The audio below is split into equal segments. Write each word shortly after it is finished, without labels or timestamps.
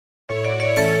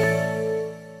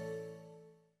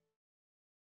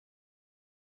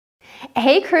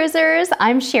Hey cruisers,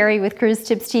 I'm Sheri with Cruise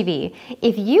Tips TV.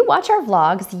 If you watch our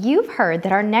vlogs, you've heard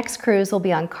that our next cruise will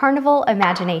be on Carnival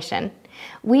Imagination.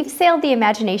 We've sailed the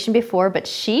Imagination before, but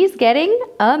she's getting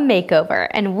a makeover,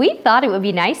 and we thought it would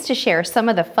be nice to share some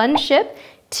of the Funship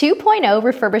 2.0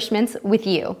 refurbishments with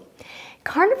you.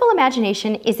 Carnival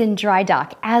Imagination is in dry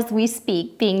dock as we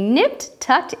speak, being nipped,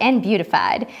 tucked, and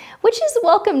beautified, which is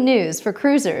welcome news for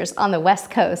cruisers on the West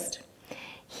Coast.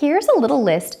 Here's a little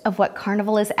list of what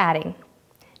Carnival is adding.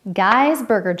 Guy's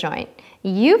Burger Joint.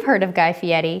 You've heard of Guy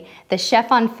Fieri, the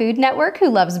chef on Food Network who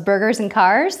loves burgers and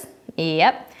cars?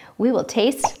 Yep, we will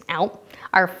taste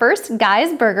our first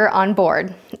Guy's Burger on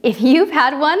board. If you've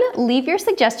had one, leave your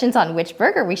suggestions on which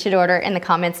burger we should order in the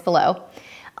comments below.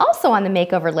 Also on the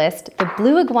makeover list, the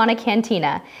BlueIguana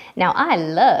Cantina. Now I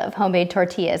love homemade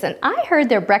tortillas, and I heard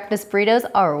their breakfast burritos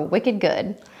are wicked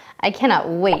good. I cannot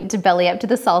wait to belly up to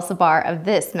the salsa bar of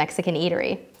this Mexican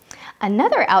eatery.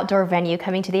 Another outdoor venue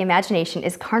coming to the Imagination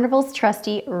is Carnival's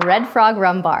trusty Red Frog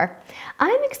Rum Bar.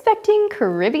 I'm expecting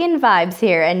Caribbean vibes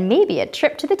here and maybe a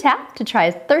trip to the tap to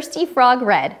try Thirsty Frog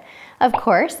Red. Of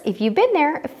course, if you've been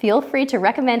there, feel free to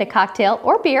recommend a cocktail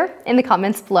or beer in the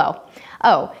comments below.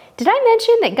 Oh, did I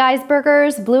mention that Guy's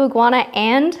Burgers, BlueIguana,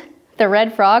 and the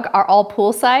Red Frog are all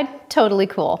poolside? Totally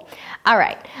cool. All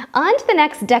right, on to the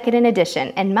next decadent addition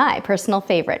and my personal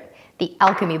favorite, the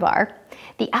Alchemy Bar.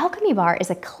 The Alchemy Bar is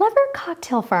a clever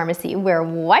cocktail pharmacy where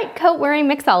white coat wearing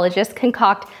mixologists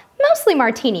concoct mostly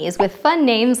martinis with fun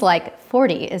names like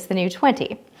 40 is the new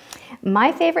 20.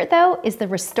 My favorite though is the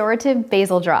restorative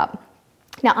basil drop.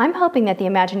 Now I'm hoping that the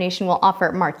Imagination will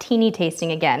offer martini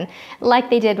tasting again, like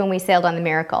they did when we sailed on the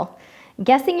Miracle.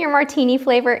 Guessing your martini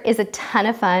flavor is a ton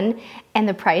of fun, and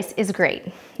the price is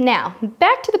great. Now,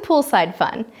 back to the poolside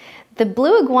fun. The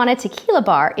BlueIguana Tequila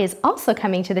Bar is also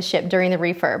coming to the ship during the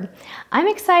refurb. I'm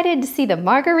excited to see the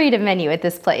margarita menu at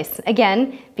this place.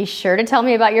 Again, be sure to tell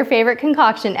me about your favorite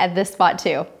concoction at this spot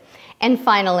too. And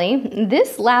finally,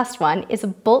 this last one is a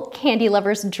bulk candy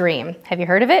lover's dream. Have you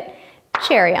heard of it?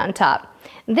 Cherry on top.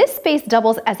 This space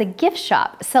doubles as a gift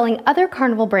shop, selling other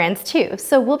Carnival brands too,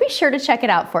 so we'll be sure to check it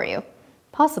out for you.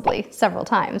 Possibly several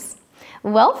times.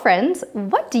 Well, friends,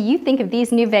 what do you think of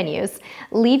these new venues?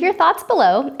 Leave your thoughts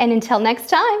below, and until next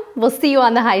time, we'll see you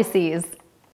on the high seas.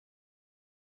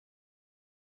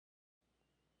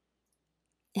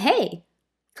 Hey,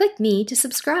 click me to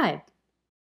subscribe.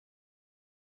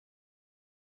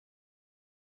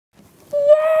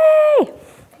 Yay!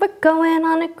 We're going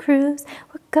on a cruise.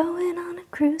 We're going on a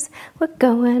cruise. We're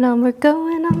going on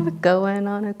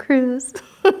a cruise.